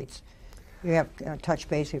operates. You have touch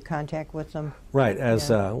base, you have contact with them? Right.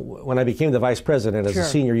 When I became the vice president as a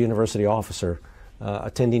senior university officer,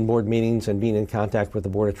 attending board meetings and being in contact with the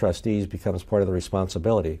Board of Trustees becomes part of the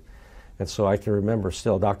responsibility. And so I can remember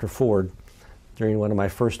still Dr. Ford, during one of my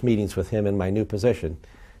first meetings with him in my new position,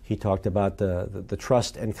 he talked about the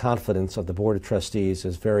trust and confidence of the Board of Trustees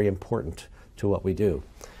is very important to what we do.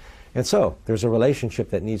 And so there's a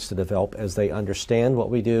relationship that needs to develop as they understand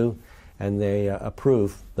what we do and they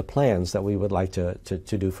approve the plans that we would like to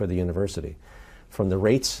do for the university. From the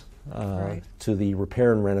rates to the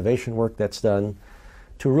repair and renovation work that's done,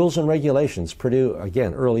 to rules and regulations. Purdue,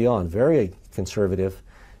 again, early on, very conservative,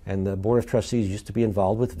 and the Board of Trustees used to be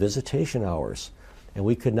involved with visitation hours. And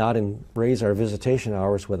we could not raise our visitation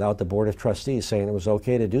hours without the Board of Trustees saying it was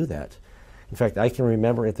okay to do that. In fact, I can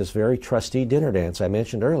remember at this very trustee dinner dance I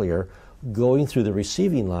mentioned earlier, going through the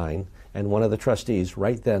receiving line, and one of the trustees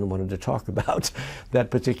right then wanted to talk about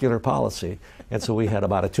that particular policy. And so we had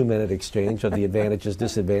about a 2-minute exchange of the advantages,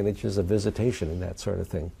 disadvantages of visitation and that sort of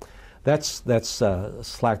thing. That's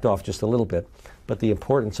slacked off just a little bit, but the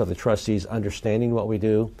importance of the trustees understanding what we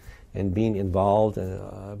do and being involved,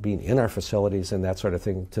 being in our facilities and that sort of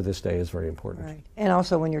thing to this day is very important. Right. And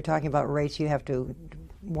also when you're talking about rates, you have to,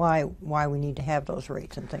 why we need to have those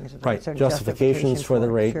rates and things. Right, justifications for the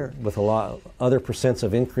rate with a lot other percents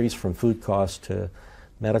of increase from food costs to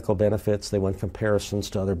medical benefits. They want comparisons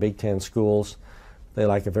to other Big Ten schools. They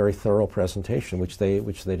like a very thorough presentation, which they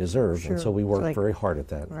deserve, and so we work very hard at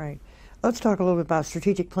that. Right. Let's talk a little bit about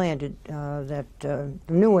strategic plan. The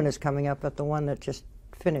new one is coming up, but the one that just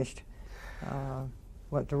finished,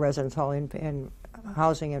 what the residence hall and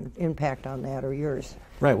housing and impact on that are yours.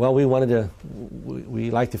 Right. Well, we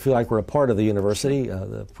like to feel like we're a part of the university,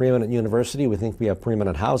 the preeminent university. We think we have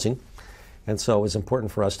preeminent housing, and so it was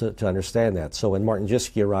important for us to understand that. So when Martin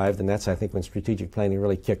Jischke arrived, and that's I think when strategic planning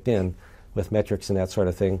really kicked in with metrics and that sort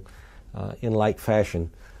of thing, in like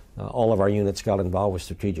fashion, all of our units got involved with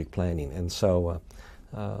strategic planning. And so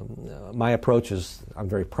my approach is, I'm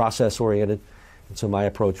very process oriented, and so my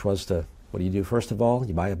approach was to, what do you do first of all?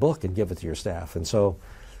 You buy a book and give it to your staff. And so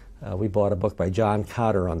we bought a book by John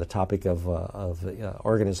Cotter on the topic of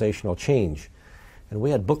organizational change. And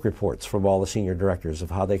we had book reports from all the senior directors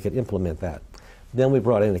of how they could implement that. Then we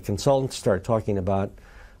brought in a consultant to start talking about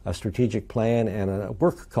a strategic plan and a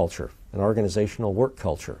work culture, an organizational work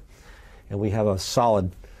culture. And we have a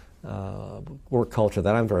solid work culture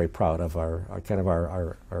that I'm very proud of.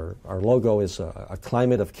 Our logo is a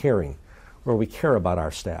climate of caring, where we care about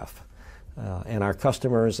our staff and our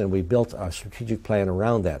customers, and we built a strategic plan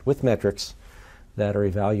around that with metrics that are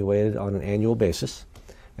evaluated on an annual basis.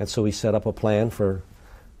 And so we set up a plan for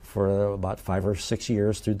about 5 or 6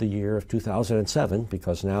 years through the year of 2007,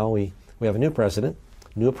 because now we have a new president,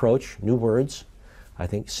 new approach, new words. I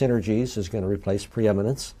think synergies is going to replace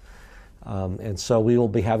preeminence. And so we will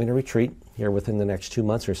be having a retreat here within the next 2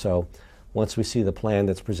 months or so. Once we see the plan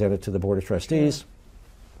that's presented to the Board of Trustees,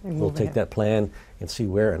 we'll take that plan and see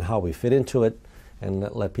where and how we fit into it and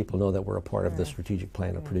let people know that we're a part of the strategic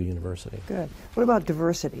plan of Purdue University. Good. What about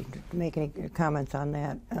diversity? Make any comments on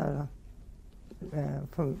that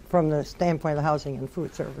from the standpoint of the housing and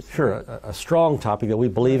food service? Sure. A strong topic that we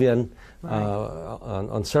believe in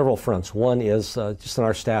on several fronts. One is just in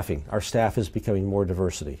our staffing. Our staff is becoming more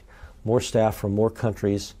diversity. More staff from more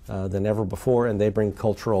countries than ever before, and they bring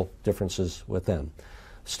cultural differences with them.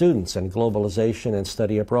 Students and globalization and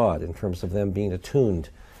study abroad in terms of them being attuned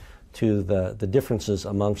to the differences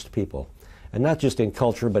amongst people. And not just in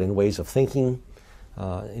culture, but in ways of thinking,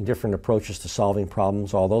 in different approaches to solving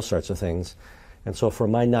problems, all those sorts of things. And so for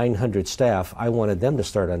my 900 staff, I wanted them to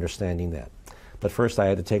start understanding that. But first I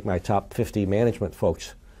had to take my top 50 management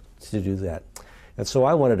folks to do that. And so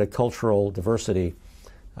I wanted a cultural diversity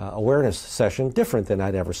awareness session different than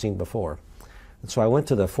I'd ever seen before. And so I went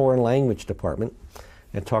to the foreign language department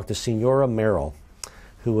and talked to Senora Merrill,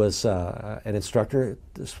 who was an instructor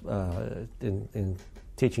in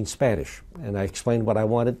teaching Spanish. And I explained what I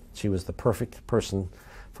wanted. She was the perfect person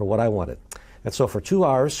for what I wanted. And so for 2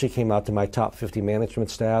 hours, she came out to my top 50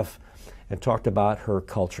 management staff and talked about her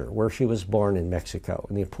culture, where she was born in Mexico,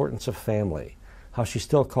 and the importance of family, how she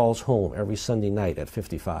still calls home every Sunday night at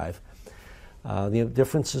 55, the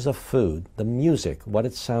differences of food, the music, what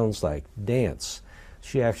it sounds like, dance.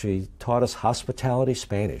 She actually taught us hospitality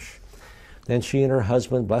Spanish. Then she and her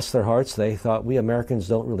husband, bless their hearts, they thought we Americans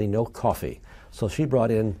don't really know coffee. So she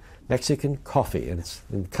brought in Mexican coffee, and it's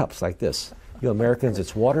in cups like this. You Americans,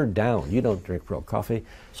 it's watered down. You don't drink real coffee.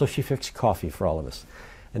 So she fixed coffee for all of us.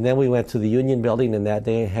 And then we went to the Union Building, and that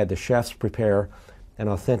day had the chefs prepare an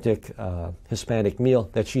authentic Hispanic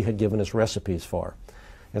meal that she had given us recipes for.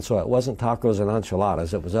 And so it wasn't tacos and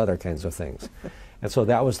enchiladas, it was other kinds of things. And so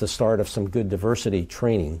that was the start of some good diversity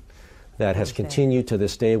training that has continued to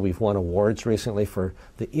this day. We've won awards recently for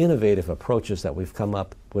the innovative approaches that we've come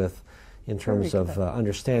up with in terms of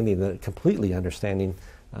completely understanding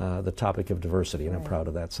the topic of diversity, and I'm proud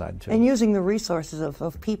of that side too. And using the resources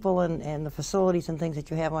of people and the facilities and things that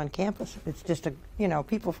you have on campus. It's just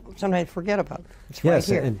people sometimes forget about it. It's right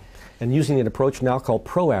here. And using an approach now called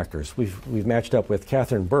Proactors. We've matched up with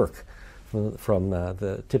Katherine Markee from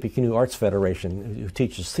the Tippecanoe Arts Federation, who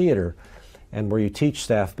teaches theater, and where you teach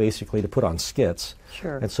staff basically to put on skits.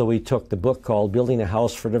 Sure. And so we took the book called Building a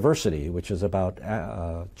House for Diversity, which is about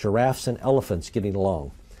giraffes and elephants getting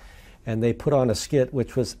along. And they put on a skit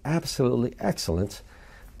which was absolutely excellent.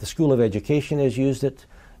 The School of Education has used it.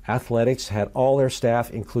 Athletics had all their staff,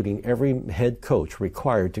 including every head coach,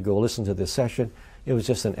 required to go listen to this session. It was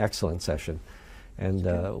just an excellent session.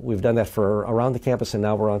 And we've done that for around the campus, and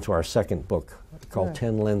now we're on to our second book called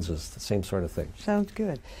 10 Lenses, the same sort of thing. Sounds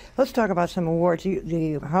good. Let's talk about some awards.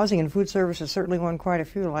 The Housing and Food Service has certainly won quite a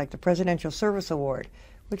few, like the Presidential Service Award,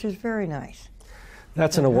 which is very nice.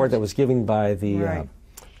 That's an award that was given by the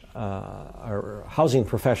our housing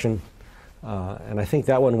profession, and I think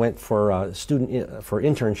that one went for for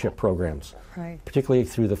internship programs, particularly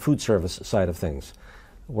through the food service side of things,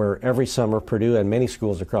 where every summer Purdue and many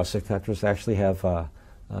schools across the country actually have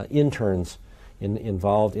interns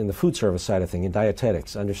involved in the food service side of things, in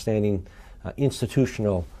dietetics, understanding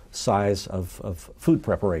institutional size of food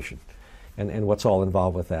preparation and what's all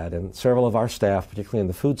involved with that. And several of our staff, particularly in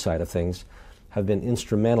the food side of things, have been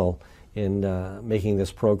instrumental in making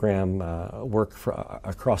this program work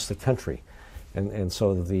across the country. And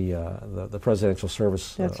so the Presidential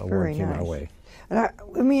Service Award came our way. And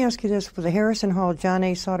let me ask you this: for the Harrison Hall John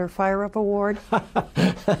A. Sautter Fire Up Award,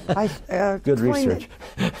 good research.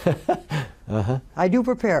 I do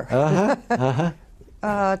prepare.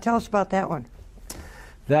 Tell us about that one.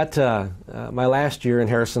 That my last year in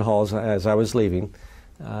Harrison Hall, as I was leaving,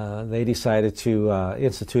 they decided to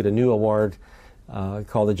institute a new award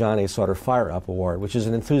called the John A. Sautter Fire Up Award, which is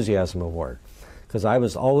an enthusiasm award, because I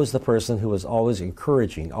was always the person who was always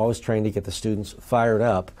encouraging, always trying to get the students fired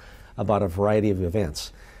up about a variety of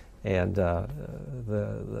events. And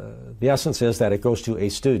the essence is that it goes to a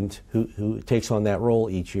student who takes on that role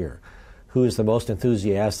each year. Who is the most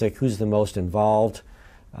enthusiastic? Who's the most involved?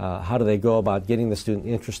 How do they go about getting the student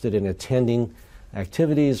interested in attending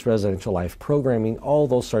activities, residential life programming, all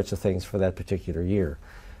those sorts of things for that particular year?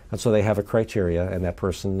 And so they have a criteria, and that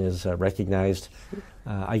person is recognized.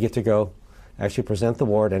 I get to go actually present the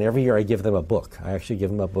award, and every year I give them a book. I actually give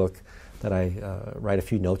them a book that I write a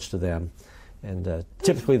few notes to them. And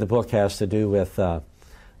typically the book has to do with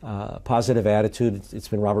positive attitude. It's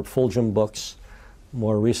been Robert Fulghum books,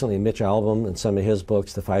 more recently Mitch Albom and some of his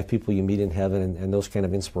books, The 5 People You Meet in Heaven, and those kind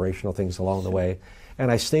of inspirational things along the way.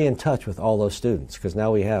 And I stay in touch with all those students, because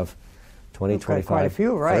now we have 20, 25,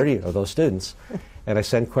 30 of those students. And I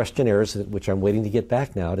send questionnaires, which I'm waiting to get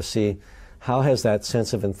back now, to see how has that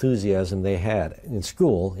sense of enthusiasm they had in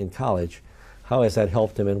school, in college, how has that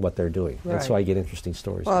helped them in what they're doing? Right. And so I get interesting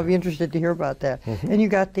stories. Well, I'd be interested to hear about that. Mm-hmm. And you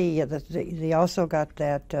got they also got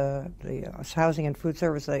that the Housing and Food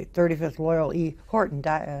Service, the 35th Loyal E. Horton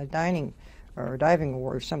Dining or Diving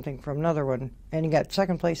Award, something from another one, and you got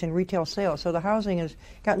second place in retail sales. So the housing has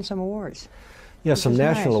gotten some awards. Yeah, some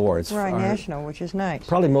national nice. awards. Right, national, which is nice.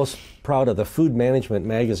 Probably most proud of the Food Management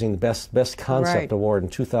Magazine Best Concept Right. Award in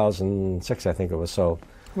 2006, I think it was. So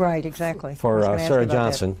right, exactly. for Sarah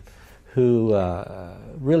Johnson, who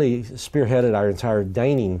really spearheaded our entire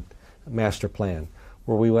dining master plan,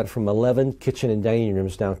 where we went from 11 kitchen and dining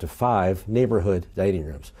rooms down to 5 neighborhood dining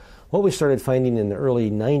rooms. What we started finding in the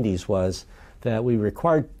early 90s was that we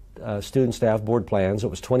required students to have board plans. It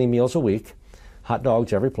was 20 meals a week, hot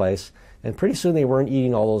dogs every place, and pretty soon they weren't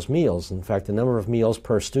eating all those meals. In fact, the number of meals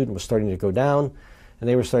per student was starting to go down, and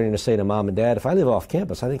they were starting to say to Mom and Dad, if I live off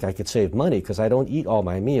campus, I think I could save money because I don't eat all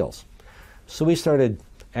my meals. So we started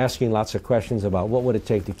asking lots of questions about what would it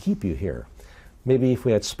take to keep you here. Maybe if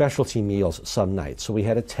we had specialty meals some nights. So we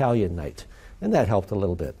had Italian night, and that helped a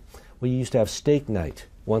little bit. We used to have steak night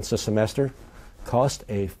once a semester. Cost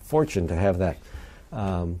a fortune to have that.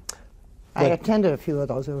 I attended a few of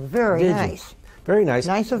those. They were very nice. Very nice.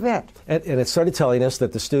 Nice event. And it started telling us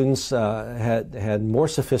that the students had more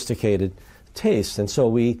sophisticated tastes, and so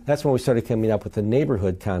that's when we started coming up with the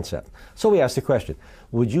neighborhood concept. So we asked the question,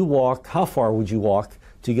 how far would you walk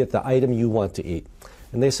to get the item you want to eat?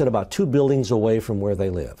 And they said about 2 buildings away from where they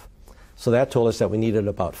live. So that told us that we needed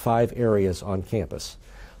about 5 areas on campus.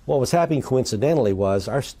 What was happening coincidentally was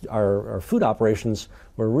our food operations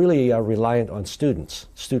were really reliant on student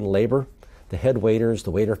labor, the head waiters,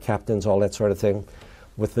 the waiter captains, all that sort of thing.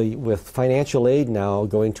 With financial aid now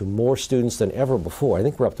going to more students than ever before, I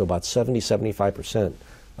think we're up to about 75%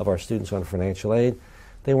 of our students on financial aid,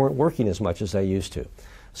 they weren't working as much as they used to.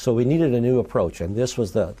 So we needed a new approach, and this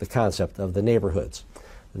was the concept of the neighborhoods.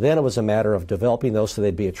 Then it was a matter of developing those so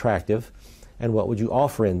they'd be attractive, and what would you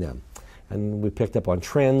offer in them? And we picked up on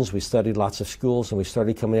trends, we studied lots of schools, and we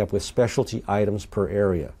started coming up with specialty items per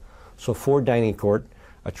area. So Ford Dining Court,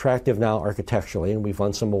 attractive now architecturally, and we've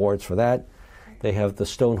won some awards for that. They have the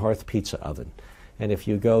Stone Hearth Pizza Oven. And if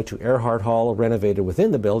you go to Earhart Hall, renovated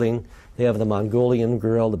within the building, they have the Mongolian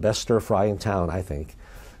Grill, the best stir fry in town, I think.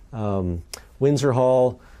 Windsor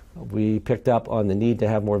Hall, we picked up on the need to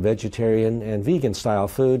have more vegetarian and vegan style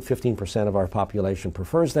food. 15% of our population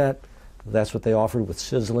prefers that. That's what they offered with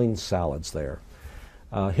sizzling salads there.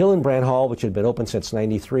 Hillenbrand Hall, which had been open since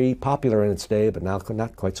 '93, popular in its day, but now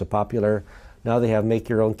not quite so popular. Now they have make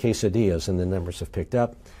your own quesadillas, and the numbers have picked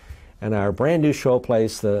up. And our brand new show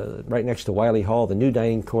place, right next to Wiley Hall, the new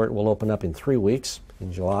dining court, will open up in 3 weeks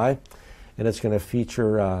in July. And it's going to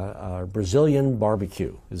feature Brazilian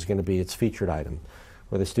barbecue is going to be its featured item,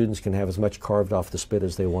 where the students can have as much carved off the spit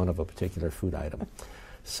as they want of a particular food item.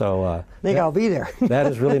 So I think I'll be there. That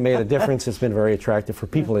has really made a difference. It's been very attractive for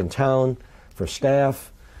people in town, for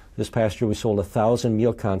staff. This past year we sold 1,000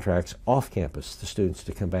 meal contracts off campus to students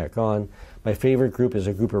to come back on. My favorite group is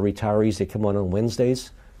a group of retirees. They come on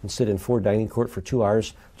Wednesdays and sit in Ford Dining Court for 2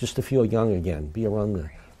 hours just to feel young again, be around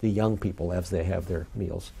the young people as they have their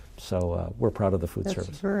meals. So we're proud of the food service.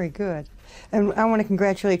 That's very good. And I want to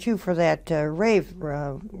congratulate you for that RAVE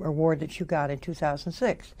award that you got in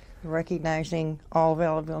 2006, recognizing all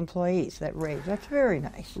available employees, that RAVE. That's very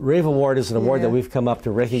nice. RAVE Award is an award that we've come up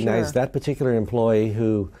to recognize Sure. that particular employee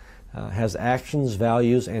who has actions,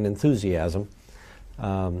 values, and enthusiasm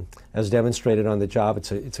as demonstrated on the job.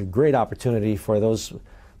 It's a great opportunity for those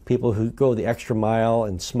people who go the extra mile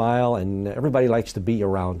and smile, and everybody likes to be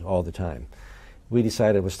around all the time. We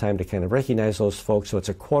decided it was time to kind of recognize those folks, so it's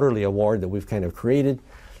a quarterly award that we've kind of created,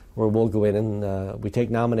 where we'll go in and we take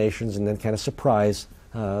nominations and then kind of surprise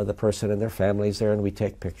the person and their families there, and we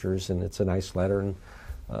take pictures, and it's a nice letter and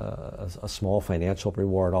a small financial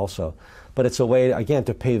reward also. But it's a way, again,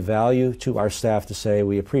 to pay value to our staff, to say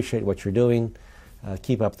we appreciate what you're doing,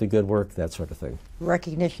 keep up the good work, that sort of thing.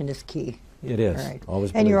 Recognition is key. It is. Right.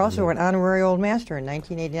 Always. And you're also an honorary old master in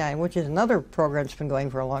 1989, which is another program that's been going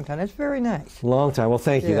for a long time. It's very nice. Long time. Well,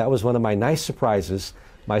 thank you. Yeah. That was one of my nice surprises.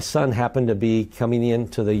 My son happened to be coming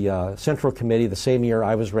into the Central Committee the same year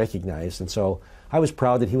I was recognized, and so I was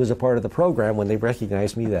proud that he was a part of the program when they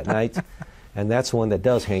recognized me that night. And that's one that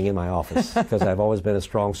does hang in my office, because I've always been a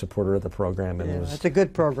strong supporter of the program, and it was it's a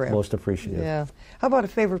good program. most appreciative. Yeah. How about a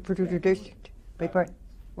favorite Purdue tradition? Big part?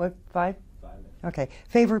 What, 5? Okay.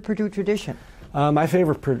 Favorite Purdue tradition? My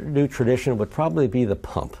favorite Purdue tradition would probably be the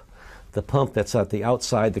pump. The pump that's at the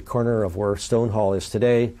outside, the corner of where Stone Hall is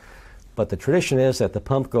today. But the tradition is that the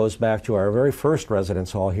pump goes back to our very first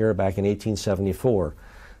residence hall here back in 1874.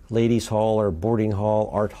 Ladies' Hall or Boarding Hall,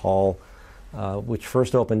 Art Hall, which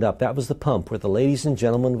first opened up. That was the pump where the ladies and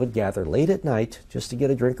gentlemen would gather late at night just to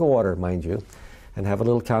get a drink of water, mind you, and have a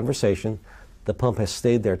little conversation. The pump has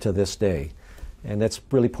stayed there to this day. And that's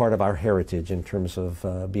really part of our heritage in terms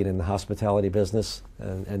of being in the hospitality business,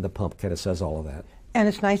 and the pump kind of says all of that. And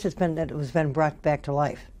it's nice that it was been brought back to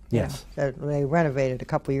life. Yes. That they renovated a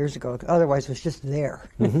couple years ago. Otherwise, it was just there.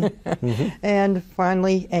 Mm-hmm. And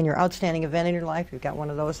finally, and your outstanding event in your life, you've got one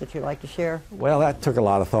of those that you'd like to share? Well, that took a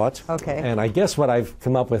lot of thought. Okay. And I guess what I've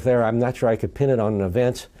come up with there, I'm not sure I could pin it on an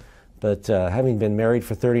event, but having been married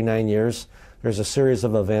for 39 years, there's a series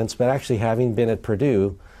of events, but actually having been at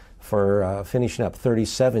Purdue for finishing up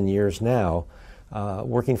 37 years now,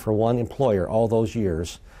 working for one employer all those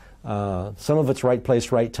years. Some of it's right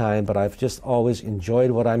place, right time, but I've just always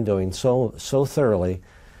enjoyed what I'm doing so thoroughly.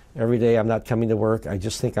 Every day I'm not coming to work, I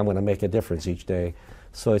just think I'm going to make a difference each day.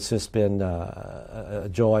 So it's just been a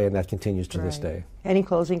joy, and that continues to this day. Any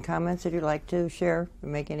closing comments that you'd like to share?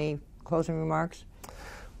 Make any closing remarks?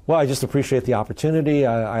 Well, I just appreciate the opportunity.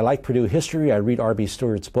 I like Purdue history. I read R.B.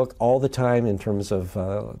 Stewart's book all the time in terms of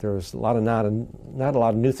there's a lot of not a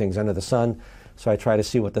lot of new things under the sun, so I try to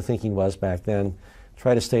see what the thinking was back then.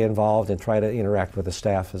 Try to stay involved and try to interact with the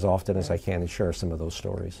staff as often as I can and share some of those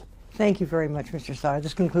stories. Thank you very much, Mr. Sautter.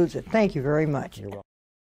 This concludes it. Thank you very much. You're welcome.